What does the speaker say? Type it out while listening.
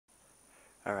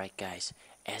Alright guys,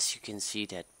 as you can see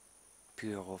that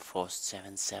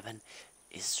Puro477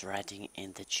 is writing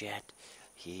in the chat,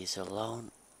 he is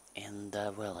alone in the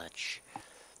village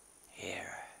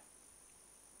here,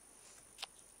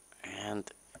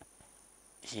 and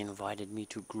he invited me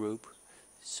to group,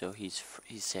 so he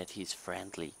said he's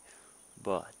friendly,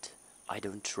 but I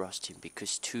don't trust him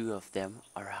because two of them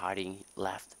are hiding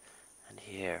left and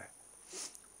here.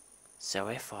 So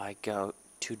if I go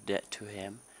to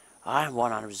him, I'm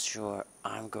 100% sure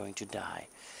I'm going to die.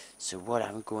 So what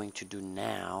I'm going to do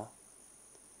now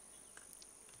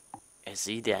is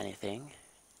eat anything.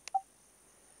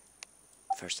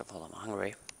 First of all, I'm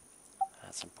hungry.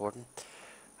 That's important.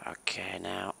 Okay,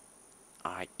 now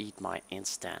I eat my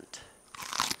instant.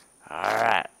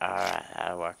 Alright,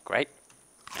 that'll work great.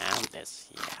 And this,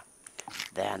 yeah.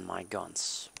 Then my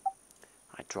guns.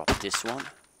 I drop this one,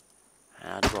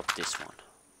 and I drop this one.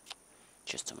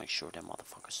 Just to make sure the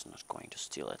motherfucker's not going to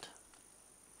steal it.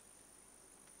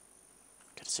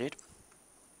 Can you see it?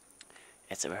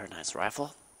 It's a very nice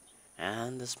rifle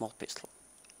and a small pistol.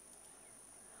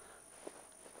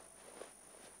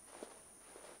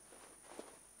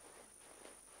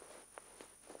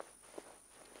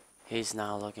 He's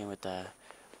now looking with the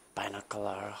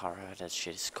binocular, however that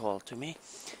shit is called to me.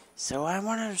 So I'm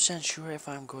 100% sure if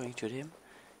I'm going to him,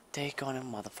 they're gonna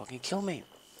motherfucking kill me.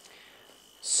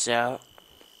 So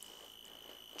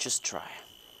just try.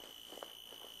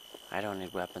 I don't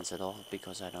need weapons at all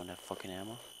because I don't have fucking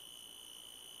ammo.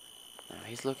 Now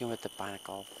he's looking with the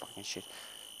binocular fucking shit.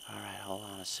 Alright, hold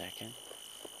on a second.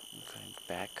 I'm going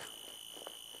back.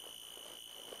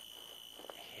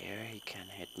 Here he can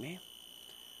hit me.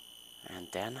 And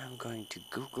then I'm going to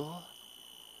Google.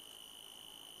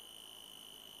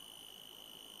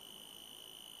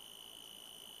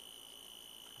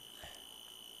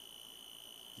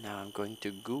 Now I'm going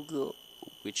to Google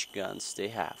which guns they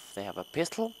have. They have a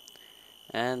pistol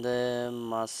and a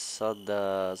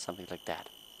Masada, something like that.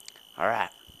 Alright,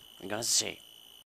 I'm gonna see.